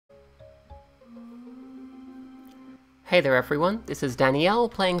Hey there everyone, this is Danielle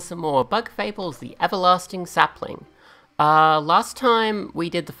playing some more Bug Fables, the Everlasting Sapling. Last time we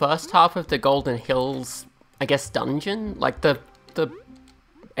did the first half of the Golden Hills, I guess, dungeon? Like the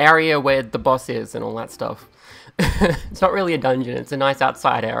area where the boss is and all that stuff. It's not really a dungeon, it's a nice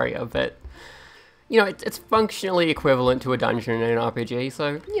outside area, but, you know, it's functionally equivalent to a dungeon in an RPG,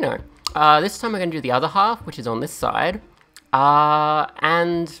 so, you know. This time we're going to do the other half, which is on this side,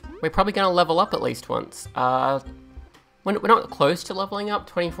 and we're probably going to level up at least once. We're not close to leveling up,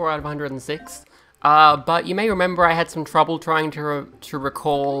 24 out of 106, but you may remember I had some trouble trying to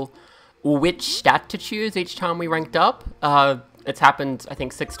recall which stat to choose each time we ranked up. It's happened, I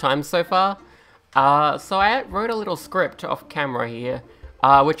think, 6 times so far. So I wrote a little script off camera here,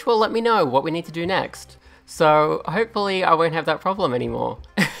 which will let me know what we need to do next. So hopefully I won't have that problem anymore.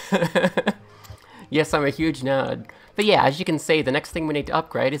 Yes, I'm a huge nerd. But yeah, as you can see, the next thing we need to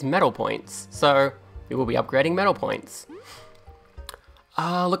upgrade is metal points. So we will be upgrading metal points.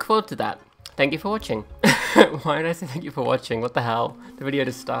 Look forward to that. Thank you for watching. Why did I say thank you for watching? What the hell? The video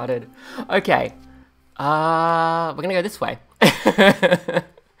just started. Okay. We're gonna go this way.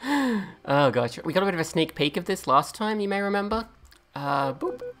 Oh gosh, we got a bit of a sneak peek of this last time, you may remember.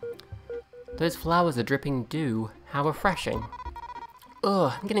 Boop. Those flowers are dripping dew. How refreshing.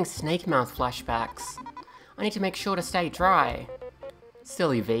 Ugh, I'm getting snake mouth flashbacks. I need to make sure to stay dry.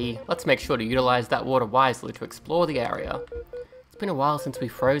 Silly V, let's make sure to utilize that water wisely to explore the area. It's been a while since we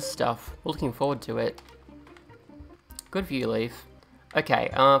froze stuff. We're looking forward to it. Good for you, Leaf. Okay,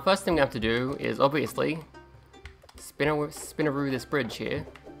 first thing we have to do is, obviously, spin-a-roo this bridge here.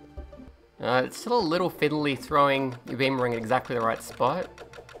 It's still a little fiddly throwing your beam-ring at exactly the right spot.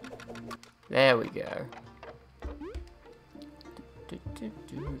 There we go.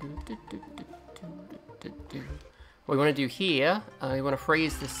 What we want to do here, we want to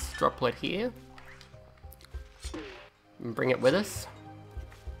freeze this droplet here. And bring it with us.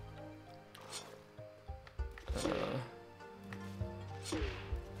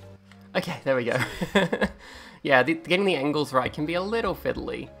 Okay, there we go. Yeah, getting the angles right can be a little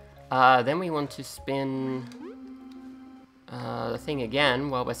fiddly. Then we want to spin the thing again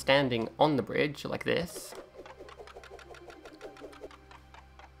while we're standing on the bridge, like this.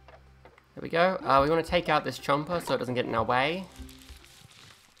 There we go. We want to take out this chomper so it doesn't get in our way.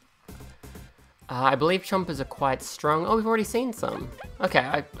 I believe chompers are quite strong. Oh, we've already seen some. Okay,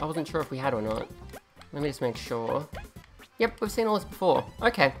 I wasn't sure if we had or not. Let me just make sure. Yep, we've seen all this before.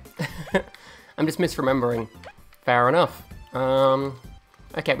 Okay. I'm just misremembering. Fair enough.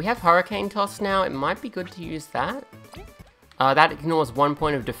 Okay, we have Hurricane Toss now. It might be good to use that. That ignores 1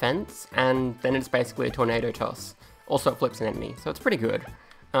 point of defense, and then it's basically a Tornado Toss. Also, it flips an enemy, so it's pretty good.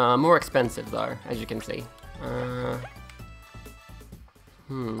 More expensive, though, as you can see.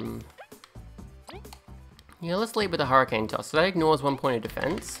 Yeah, let's lead with the Hurricane Toss. So that ignores 1 point of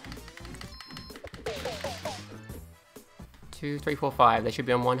defense. 2, 3, 4, 5. They should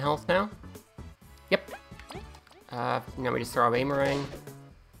be on 1 health now. Yep. Now we just throw our beamerang.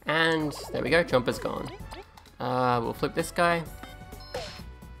 And there we go, Chomper's gone. We'll flip this guy.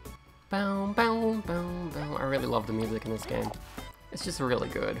 Bow, bow, bow, bow. I really love the music in this game. It's just really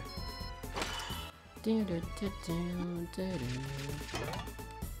good.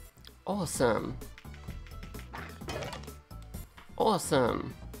 Awesome.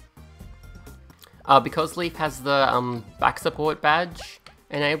 Awesome. Because Leaf has the back support badge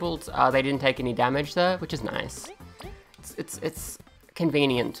enabled, they didn't take any damage there, which is nice. It's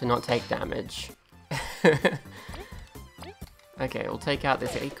convenient to not take damage. Okay, we'll take out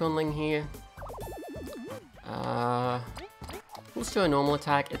this acornling here. We'll just do a normal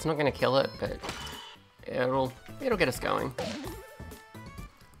attack. It's not gonna kill it, but it'll get us going.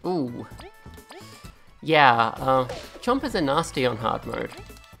 Ooh. Yeah, chompers are nasty on hard mode.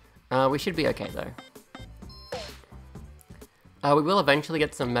 We should be okay though. We will eventually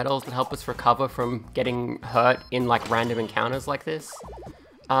get some medals that help us recover from getting hurt in like random encounters like this.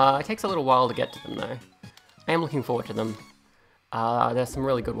 It takes a little while to get to them though. I am looking forward to them. There's some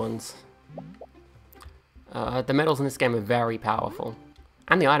really good ones. The medals in this game are very powerful.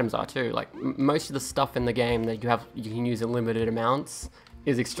 And the items are too. Like, most of the stuff in the game that you can use in limited amounts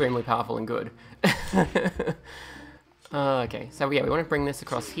is extremely powerful and good. Okay, so yeah, we want to bring this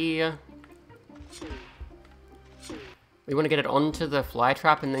across here. We want to get it onto the fly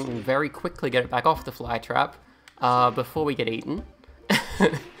trap and then very quickly get it back off the fly trap before we get eaten.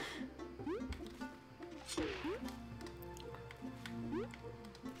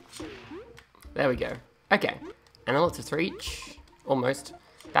 There we go. Okay, and that lets us reach, almost,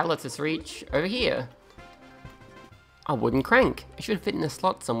 that lets us reach over here. A wooden crank. It should fit in a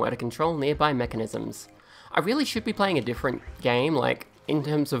slot somewhere to control nearby mechanisms. I really should be playing a different game, like, in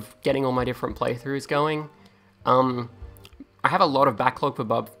terms of getting all my different playthroughs going. I have a lot of backlog for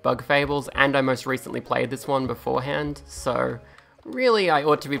Bug Fables, and I most recently played this one beforehand, so really I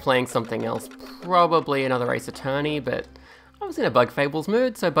ought to be playing something else, probably another Ace Attorney, but I was in a Bug Fables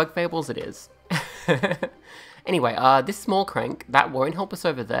mood, so Bug Fables it is. Anyway, this small crank, that won't help us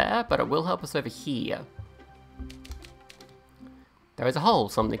over there, but it will help us over here. There is a hole,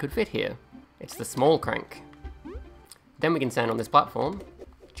 something could fit here. It's the small crank. Then we can stand on this platform.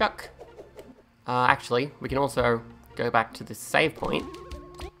 Chuck. Actually, we can also go back to this save point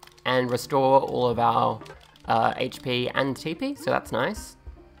and restore all of our HP and TP, so that's nice.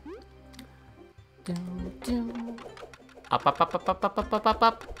 Up, up, up, up, up, up, up, up, up,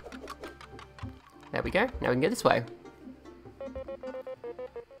 up. There we go, now we can go this way.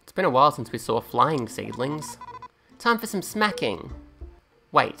 It's been a while since we saw flying seedlings. Time for some smacking.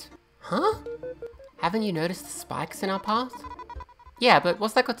 Wait, huh? Haven't you noticed the spikes in our path? Yeah, but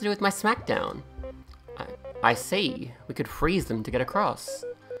what's that got to do with my smackdown? I see. We could freeze them to get across.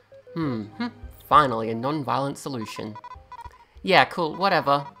 Finally, a non-violent solution. Yeah, cool,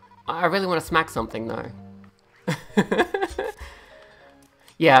 whatever. I really want to smack something, though.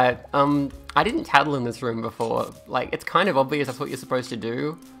 Yeah, I didn't tattle in this room before. Like, it's kind of obvious that's what you're supposed to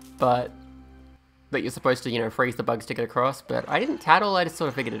do, but you're supposed to, you know, freeze the bugs to get across, but I didn't tattle, I just sort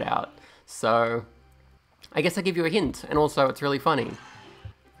of figured it out. So, I guess I give you a hint, and also it's really funny,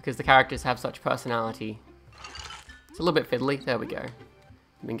 because the characters have such personality. It's a little bit fiddly, there we go.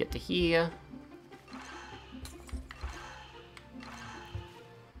 We can get to here.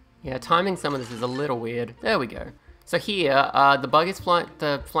 Yeah, timing some of this is a little weird. There we go. So here,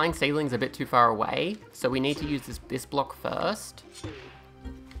 the flying seedling's a bit too far away, so we need to use this block first.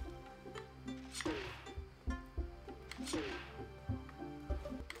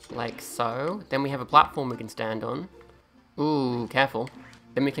 Like so. Then we have a platform we can stand on. Ooh, careful.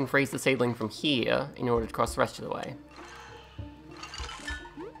 Then we can freeze the seedling from here in order to cross the rest of the way.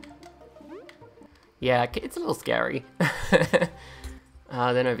 Yeah, it's a little scary.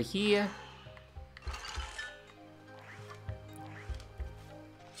 Then over here.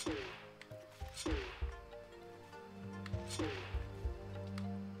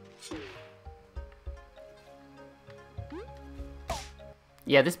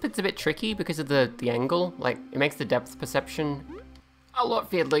 Yeah, this bit's a bit tricky because of the angle. Like, it makes the depth perception a lot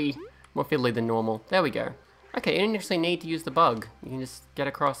fiddly, more fiddly than normal. There we go. Okay, you don't actually need to use the bug. You can just get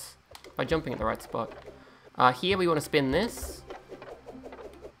across by jumping at the right spot. Here we want to spin this.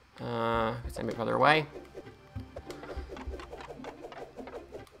 It's a bit further away.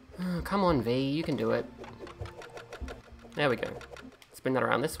 Oh, come on, V, you can do it. There we go. Spin that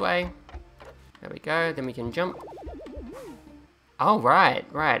around this way. There we go, then we can jump. Oh, right.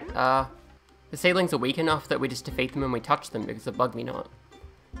 The seedlings are weak enough that we just defeat them when we touch them because of Bug Me Not.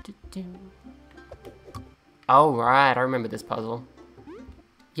 Oh, right, I remember this puzzle.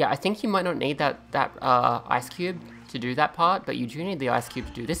 Yeah, I think you might not need that ice cube to do that part, but you do need the ice cube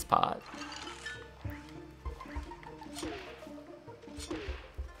to do this part.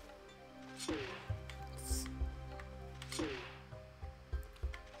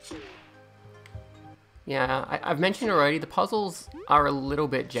 Yeah, I've mentioned already, the puzzles are a little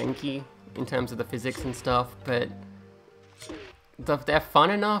bit janky in terms of the physics and stuff, but they're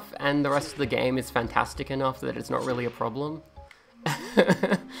fun enough and the rest of the game is fantastic enough that it's not really a problem.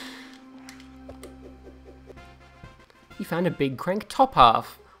 You found a big crank top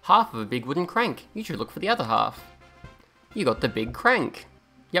half. Half of a big wooden crank. You should look for the other half. You got the big crank.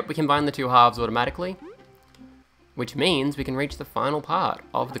 Yep, we combine the two halves automatically, which means we can reach the final part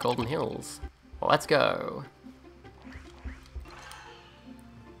of the Golden Hills. Well, let's go.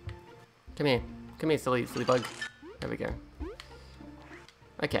 Come here, silly bug. There we go.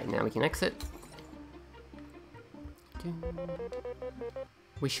 Okay, now we can exit.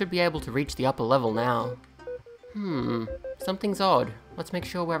 We should be able to reach the upper level now. Something's odd. Let's make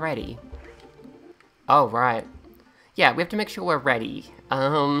sure we're ready. Oh, right. Yeah, we have to make sure we're ready.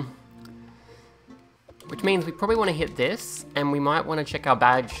 Which means we probably want to hit this, and we might want to check our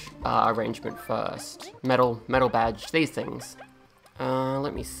badge arrangement first. Metal badge, these things.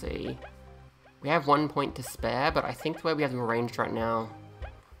 Let me see. We have 1 point to spare, but I think the way we have them arranged right now...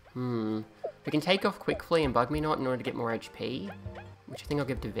 We can take off Quickly and Bug Me Not in order to get more HP, which I think I'll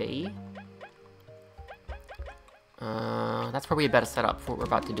give to V. That's probably a better setup for what we're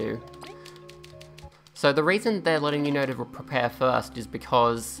about to do. So the reason they're letting you know to prepare first is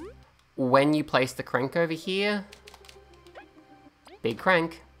because when you place the crank over here... Big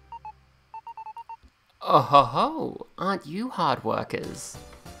crank. Oh ho ho! Aren't you hard workers?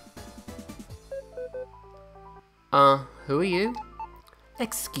 Who are you?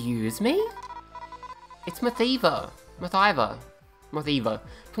 Excuse me? It's Mothiva. Mothiva.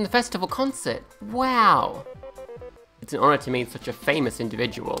 From the festival concert. Wow! It's an honor to meet such a famous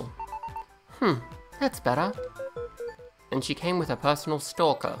individual. That's better. And she came with her personal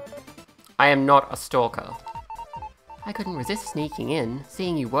stalker. I am not a stalker. I couldn't resist sneaking in.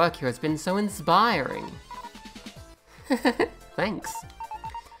 Seeing you work here has been so inspiring. Thanks.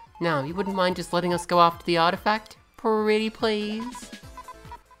 Now, you wouldn't mind just letting us go after the artifact? Pretty please?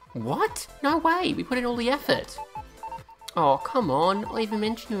 What? No way, we put in all the effort. Oh, come on, I'll even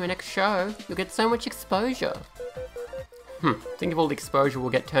mention you in our next show. You'll get so much exposure. Think of all the exposure we'll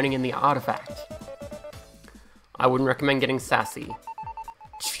get turning in the artifact. I wouldn't recommend getting sassy.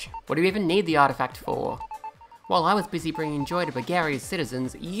 What do you even need the artifact for? While I was busy bringing joy to Bulgaria's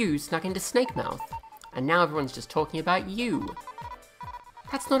citizens, you snuck into Snake Mouth. And now everyone's just talking about you.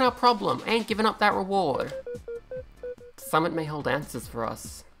 That's not our problem, I ain't giving up that reward. The summit may hold answers for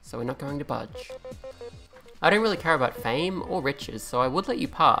us, so we're not going to budge. I don't really care about fame or riches, so I would let you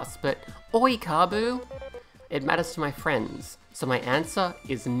pass, but oi, Kabu! It matters to my friends, so my answer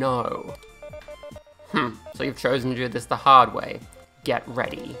is no. So you've chosen to do this the hard way. Get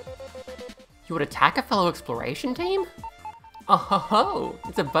ready. You would attack a fellow exploration team? Oh ho ho!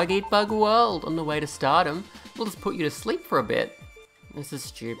 It's a bug-eat-bug world on the way to stardom. We'll just put you to sleep for a bit. This is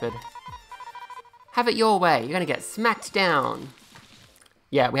stupid. Have it your way, you're gonna get smacked down.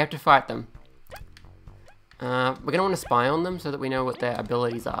 Yeah, we have to fight them. We're gonna want to spy on them so that we know what their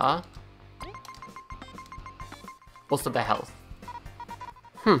abilities are. Also their health.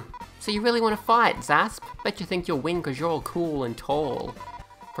 So you really want to fight, Zasp? Bet you think you'll win because you're all cool and tall.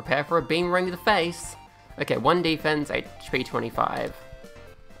 Prepare for a beam ring to the face. Okay, 1 defense, HP 25.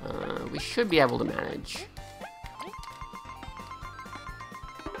 We should be able to manage.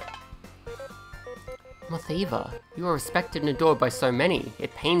 Mothiva, you are respected and adored by so many.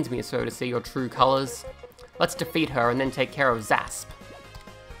 It pains me so to see your true colors. Let's defeat her and then take care of Zasp.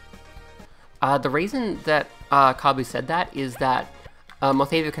 The reason that Kabu said that is that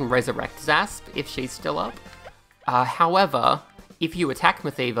Mothiva can resurrect Zasp if she's still up. However, if you attack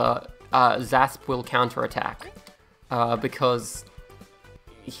Mothiva, Zasp will counterattack. Because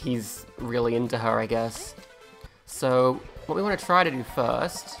he's really into her, I guess. So, what we want to try to do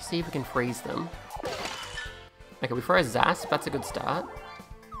first, see if we can freeze them. Okay, we froze Zasp, that's a good start.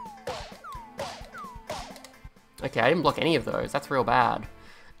 Okay, I didn't block any of those, that's real bad.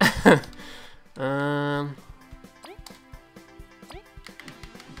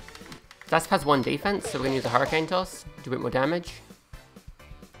 Zasp has 1 defense, so we're gonna use a Hurricane Toss, do a bit more damage.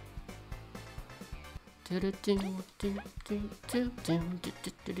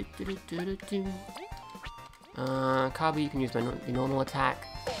 Kabu, you can use your normal attack.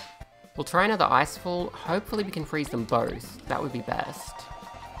 We'll try another Icefall, hopefully we can freeze them both, that would be best.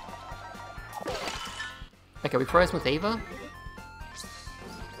 Okay, we froze Mothiva.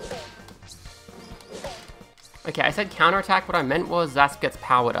 Okay, I said counterattack, what I meant was Zasp gets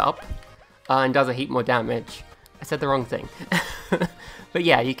powered up, and does a heap more damage. I said the wrong thing. But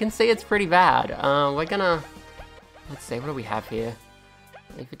yeah, you can see it's pretty bad. We're gonna... Let's see, what do we have here?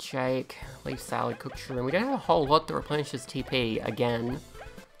 Leaf it shake, leaf salad, cooked shroom. We don't have a whole lot that replenishes TP again.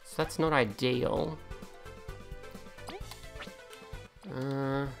 So that's not ideal. 6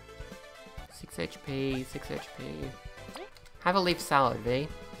 HP, 6 HP. Have a leaf salad, V.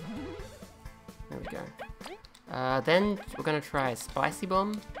 There we go. Then we're gonna try a spicy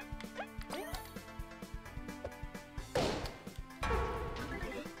bomb.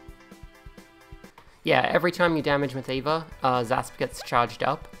 Yeah, every time you damage Mothiva, Zasp gets charged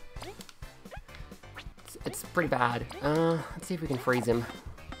up. It's pretty bad. Let's see if we can freeze him.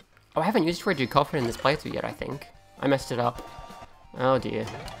 Oh, I haven't used Frigid Coffin in this playthrough yet, I think. I messed it up. Oh dear.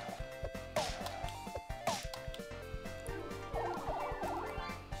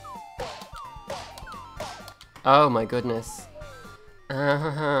 Oh my goodness.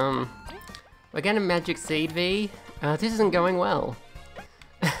 We're getting a Magic Seed, V. This isn't going well.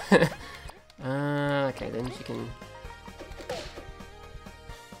 Okay, then she can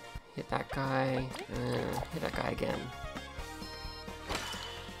hit that guy, hit that guy again.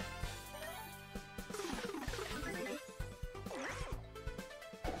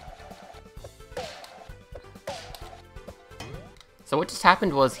 So what just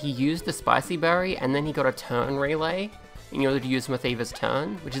happened was he used the Spicy Berry and then he got a turn relay in order to use Mothiva's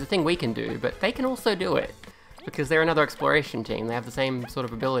turn, which is a thing we can do, but they can also do it because they're another exploration team. They have the same sort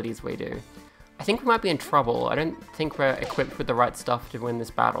of abilities we do. I think we might be in trouble. I don't think we're equipped with the right stuff to win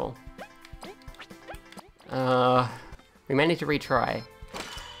this battle. We may need to retry.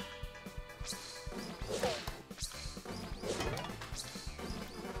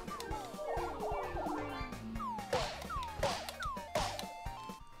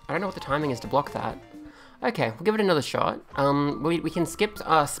 I don't know what the timing is to block that. Okay, we'll give it another shot. We can skip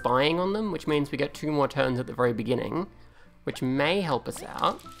spying on them, which means we get 2 more turns at the very beginning, which may help us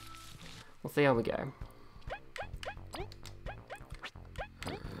out. We'll see how we go.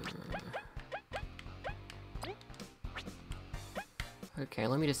 Okay,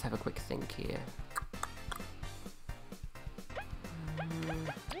 let me just have a quick think here.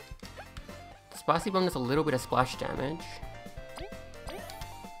 Spicy Bomb does a little bit of splash damage.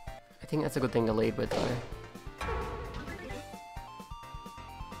 I think that's a good thing to lead with, though.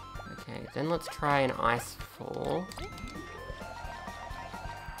 Okay, then let's try an Ice Fall.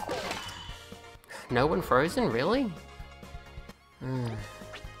 No one frozen? Really?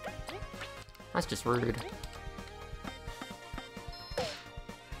 That's just rude.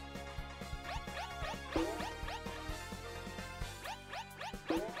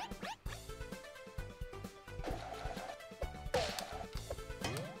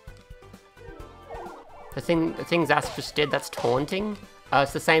 The thing Zasp just did, that's taunting.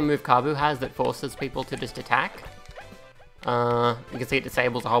 It's the same move Kabu has that forces people to just attack. You can see it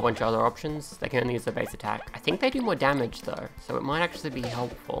disables a whole bunch of other options. They can only use their base attack. I think they do more damage though, so it might actually be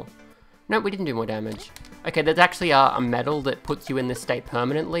helpful. No, we didn't do more damage. Okay, there's actually a medal that puts you in this state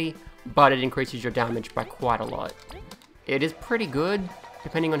permanently, but it increases your damage by quite a lot. It is pretty good,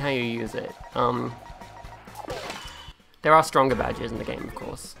 depending on how you use it. There are stronger badges in the game, of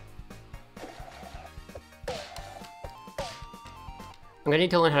course. I'm gonna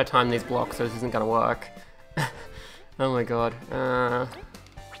need to learn how to time these blocks, so this isn't gonna work. Oh my god. I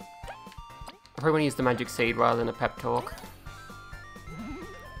probably want to use the Magic Seed rather than a Pep Talk.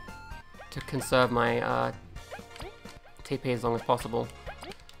 To conserve my TP as long as possible.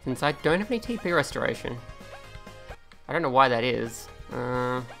 Since I don't have any TP restoration. I don't know why that is.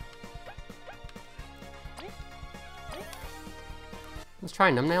 Let's try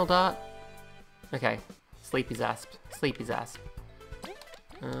Numbnail Dart. Okay. Sleepy Zasp. Sleepy Zasp.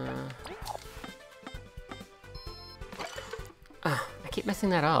 I keep messing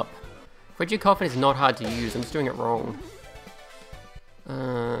that up. Frigid Coffin is not hard to use, I'm just doing it wrong.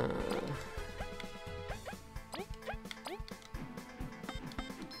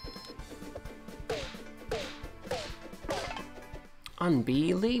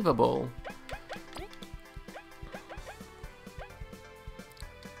 Unbelievable.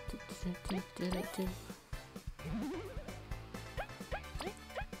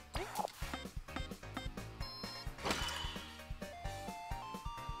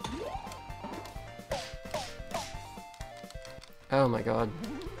 Oh my god.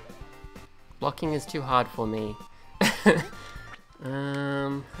 Blocking is too hard for me.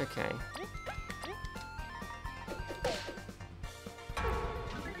 Okay.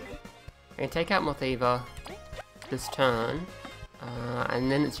 I'm gonna take out Mothiva this turn, and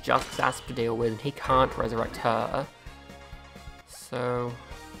then it's just Zasp to deal with, and he can't resurrect her. So,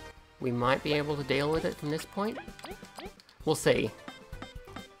 we might be able to deal with it from this point. We'll see.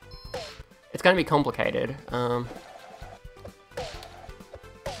 It's gonna be complicated.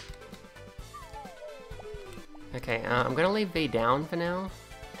 Okay, I'm gonna leave V down for now.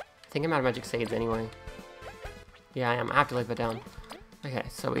 I think I'm out of Magic Seeds anyway. Yeah, I am. I have to leave it down. Okay,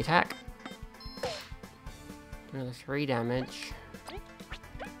 so we attack. Another 3 damage.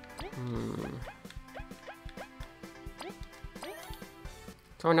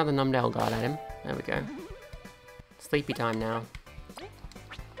 Throw another Numbnail Guard at him. There we go. Sleepy time now.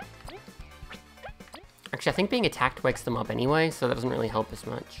 Actually, I think being attacked wakes them up anyway, so that doesn't really help us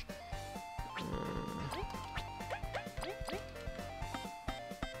much.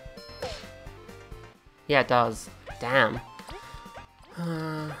 Yeah, it does. Damn.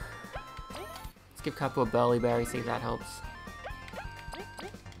 Let's give Kapu a Burly Berry, see if that helps.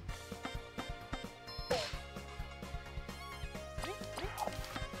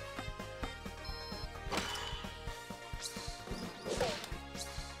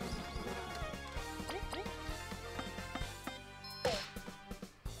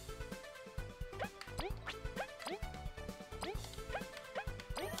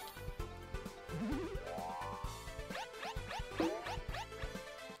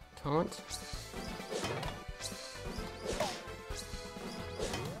 Taunt.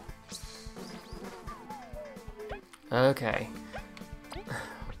 Okay.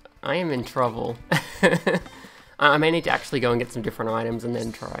 I am in trouble. I may need to actually go and get some different items and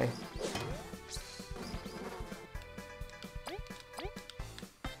then try.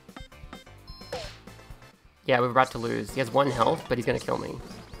 Yeah, we're about to lose. He has 1 health, but he's gonna kill me.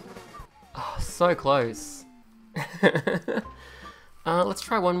 Oh, so close. Let's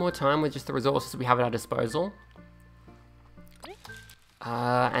try one more time with just the resources we have at our disposal.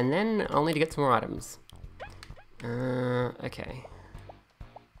 And then I'll need to get some more items. Okay.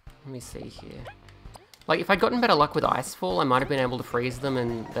 Let me see here. Like, if I'd gotten better luck with Icefall, I might have been able to freeze them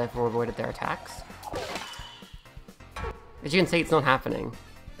and therefore avoided their attacks. As you can see, it's not happening.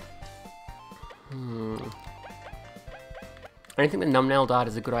 I don't think the Numbnail Dart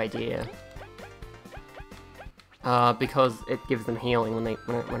is a good idea. Because it gives them healing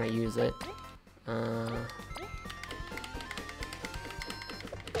when I use it.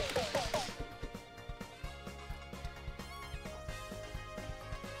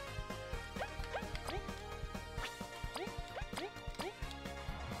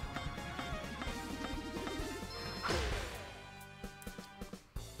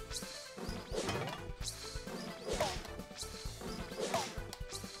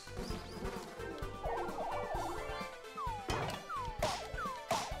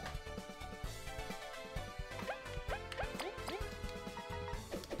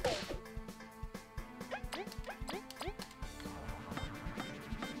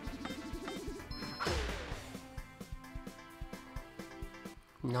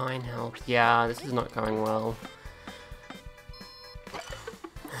 Nine health. Yeah, this is not going well.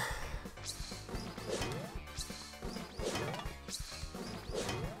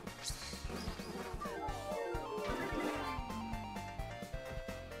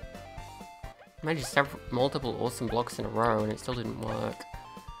 I managed multiple awesome blocks in a row and it still didn't work.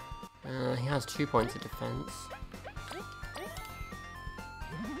 He has 2 points of defense.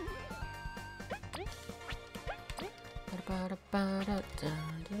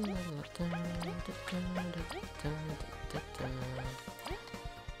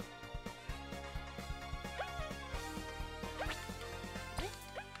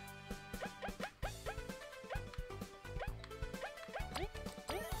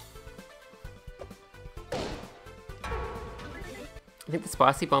 I think the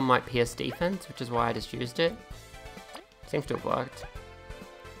spicy bomb might pierce defense, which is why I just used it. Seems to have worked.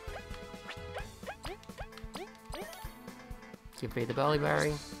 Give me the belly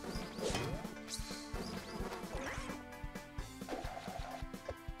berry.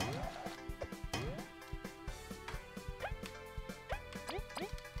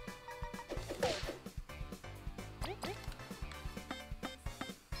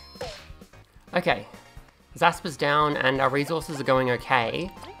 Okay, Zasper's down and our resources are going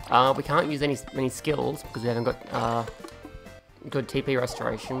okay. We can't use many skills because we haven't got good TP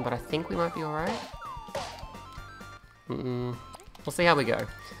restoration, but I think we might be alright. We'll see how we go.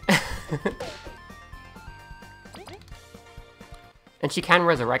 And she can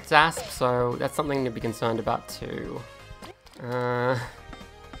resurrect Zasp, so that's something to be concerned about too.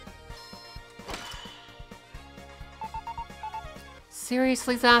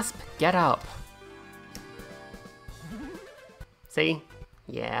 Seriously, Zasp? Get up. See?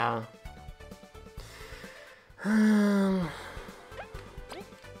 Yeah.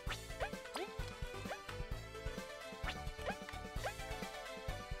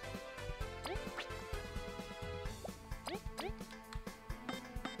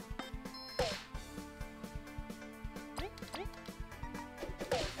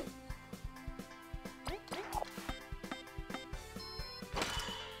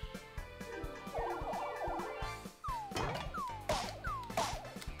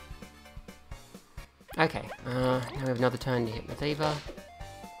 Okay, now we have another turn to hit mothiva.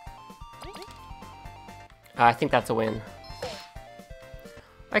 I think that's a win.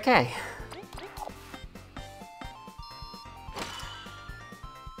 Okay.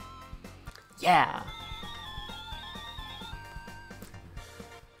 Yeah!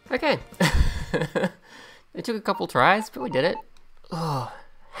 Okay. It took a couple tries, but we did it. Oh,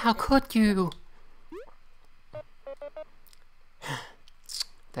 how could you?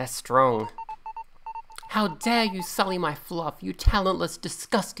 They're strong. How dare you sully my fluff, you talentless,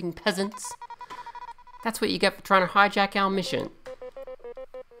 disgusting peasants! That's what you get for trying to hijack our mission.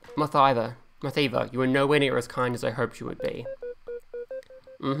 Mothiva, you were nowhere near as kind as I hoped you would be.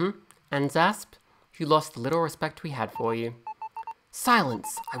 And Zasp, you lost the little respect we had for you.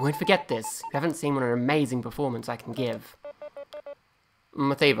 Silence! I won't forget this. You haven't seen what an amazing performance I can give.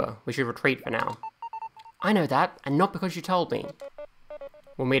 Mothiva, we should retreat for now. I know that, and not because you told me.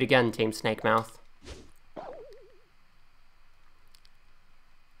 We'll meet again, Team Snakemouth.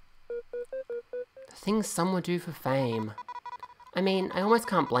 Things some would do for fame. I mean, I almost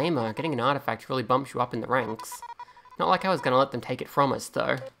can't blame her. Getting an artifact really bumps you up in the ranks. Not like I was gonna let them take it from us,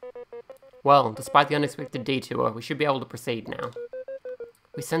 though. Well, despite the unexpected detour, we should be able to proceed now.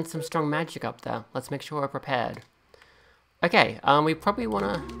 We sense some strong magic up there. Let's make sure we're prepared. Okay, we probably want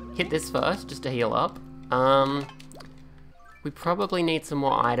to hit this first, just to heal up. We probably need some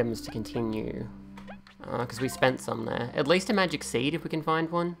more items to continue. Because we spent some there. At least a magic seed if we can find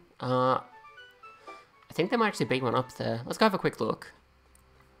one. I think there might actually be one up there. Let's go have a quick look.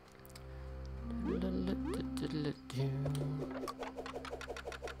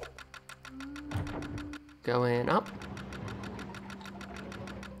 Going up.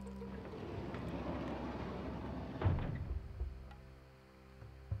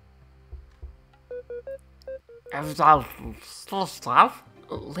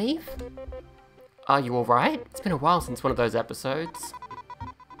 Leave? Are you alright? It's been a while since one of those episodes.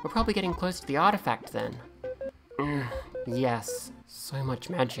 We're probably getting close to the artifact then. Yes, so much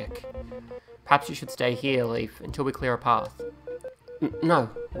magic. Perhaps you should stay here, Leaf, until we clear a path. No,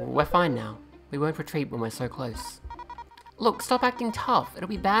 we're fine now. We won't retreat when we're so close. Look, stop acting tough. It'll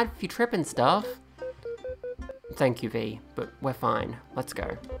be bad if you trip and stuff. Thank you, V, but we're fine. Let's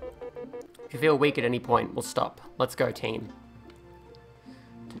go. If you feel weak at any point, we'll stop. Let's go, team.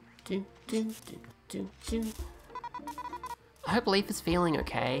 I hope Leaf is feeling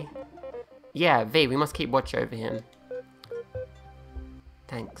okay. Yeah, V, we must keep watch over him.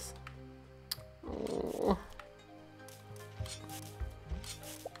 Thanks. Aww.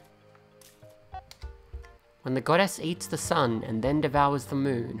 When the goddess eats the sun and then devours the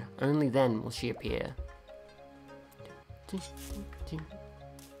moon, only then will she appear.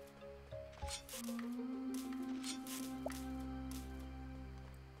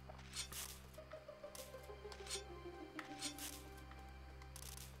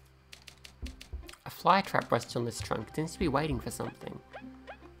 A fly trap rests on this trunk. It seems to be waiting for something.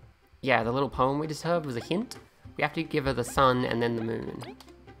 Yeah, the little poem we just heard was a hint. We have to give her the sun and then the moon.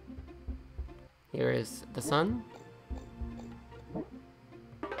 Here is the sun.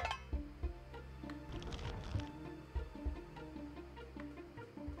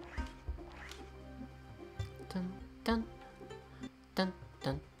 Dun, dun, dun,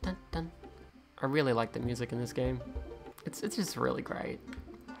 dun, dun, dun. I really like the music in this game. It's just really great.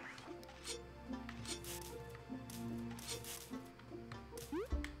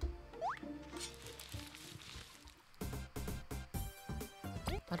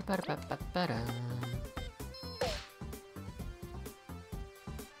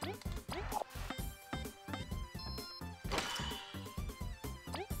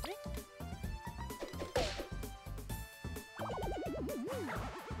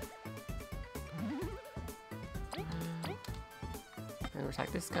 And we'll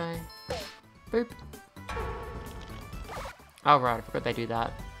attack this guy. Boop. Oh right, I forgot they do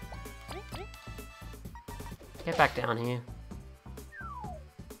that. Get back down here.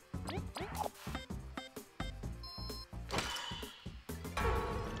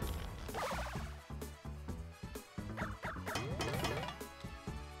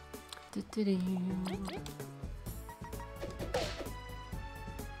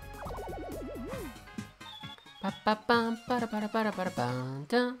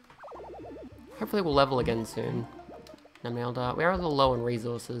 Hopefully we'll level again soon. Namelda, we are a little low on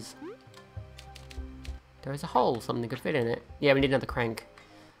resources. There is a hole, something could fit in it. Yeah, we need another crank.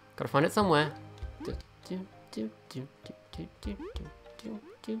 Gotta find it somewhere.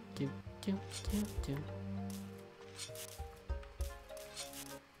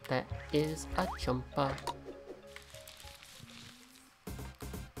 That is a jumper.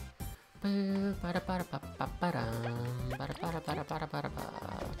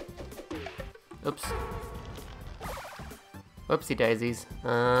 Oops. Whoopsie daisies.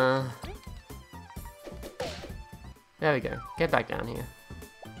 There we go. Get back down here.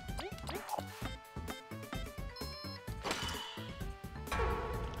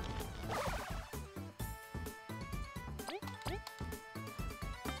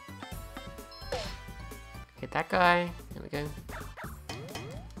 Hit that guy. There we go.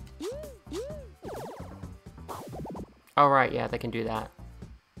 Oh right, yeah, they can do that.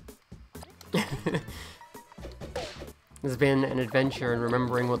 There's been an adventure in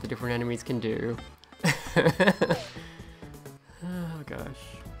remembering what the different enemies can do. Oh gosh.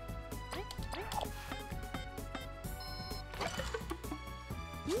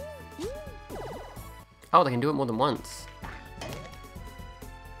 Oh, they can do it more than once.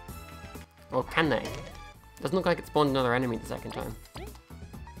 Or can they? Doesn't look like it spawned another enemy the second time.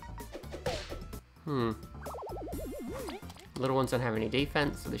 Little ones don't have any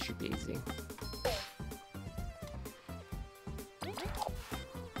defense, so this should be easy.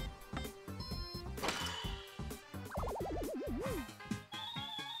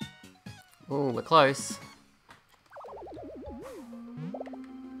 Ooh, we're close.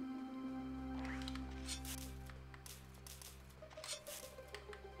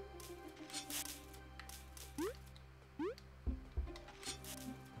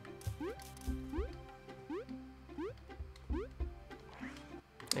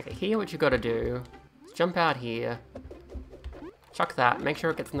 Okay, here what you gotta do is jump out here, chuck that, make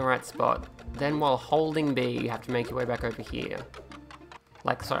sure it gets in the right spot. Then while holding B, you have to make your way back over here.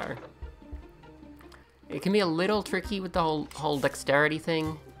 Like so. It can be a little tricky with the whole dexterity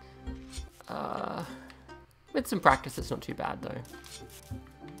thing. With some practice, it's not too bad though.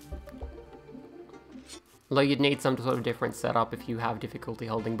 Although you'd need some sort of different setup if you have difficulty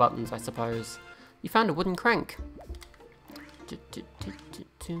holding buttons, I suppose. You found a wooden crank.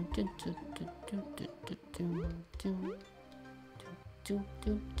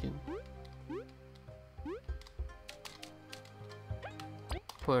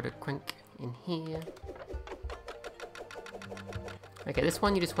 Put a crank in here. Okay, this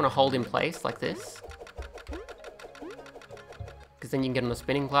one you just want to hold in place like this. Because then you can get on a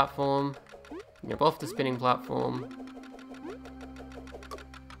spinning platform. Jump off the spinning platform.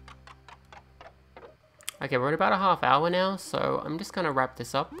 Okay, we're at about a half hour now, so I'm just gonna wrap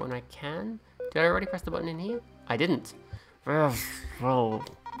this up when I can. Did I already press the button in here? I didn't.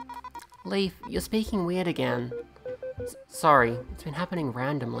 Leaf, you're speaking weird again. Sorry, it's been happening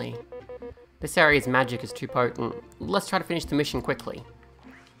randomly. This area's magic is too potent. Let's try to finish the mission quickly.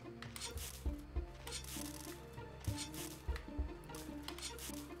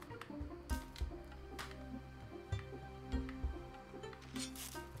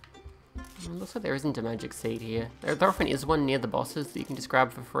 Looks like there isn't a magic seed here. There often is one near the bosses that you can just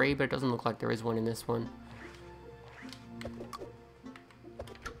grab for free, but it doesn't look like there is one in this one.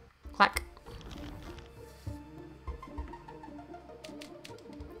 Clack.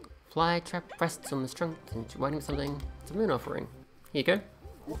 Fly trap rests on the trunk and she's waiting for something. It's a moon offering. Here you go.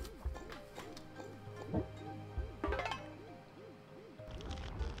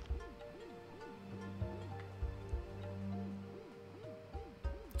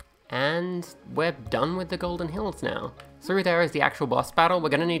 And we're done with the Golden Hills now. Through there is the actual boss battle. We're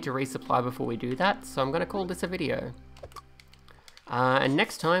going to need to resupply before we do that, so I'm going to call this a video. And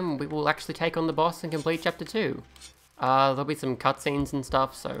next time we will actually take on the boss and complete chapter 2. There'll be some cutscenes and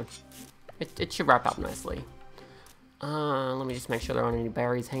stuff, so it should wrap up nicely. Let me just make sure there aren't any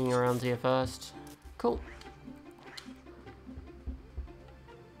berries hanging around here first. Cool.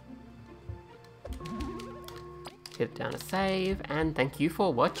 Hit down a save, and thank you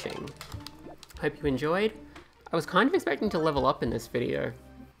for watching. Hope you enjoyed. I was kind of expecting to level up in this video.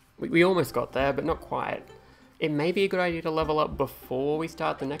 We almost got there, but not quite. It may be a good idea to level up before we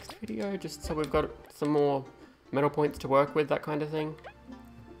start the next video, just so we've got some more metal points to work with, that kind of thing.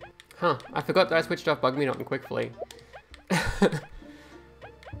 Huh, I forgot that I switched off Bug Me Not and Quick Flee.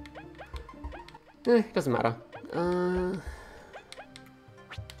 Doesn't matter.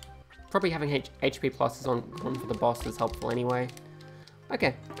 Probably having HP pluses on for the boss is helpful anyway.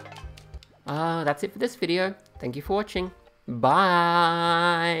 Okay. That's it for this video. Thank you for watching.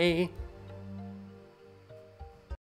 Bye!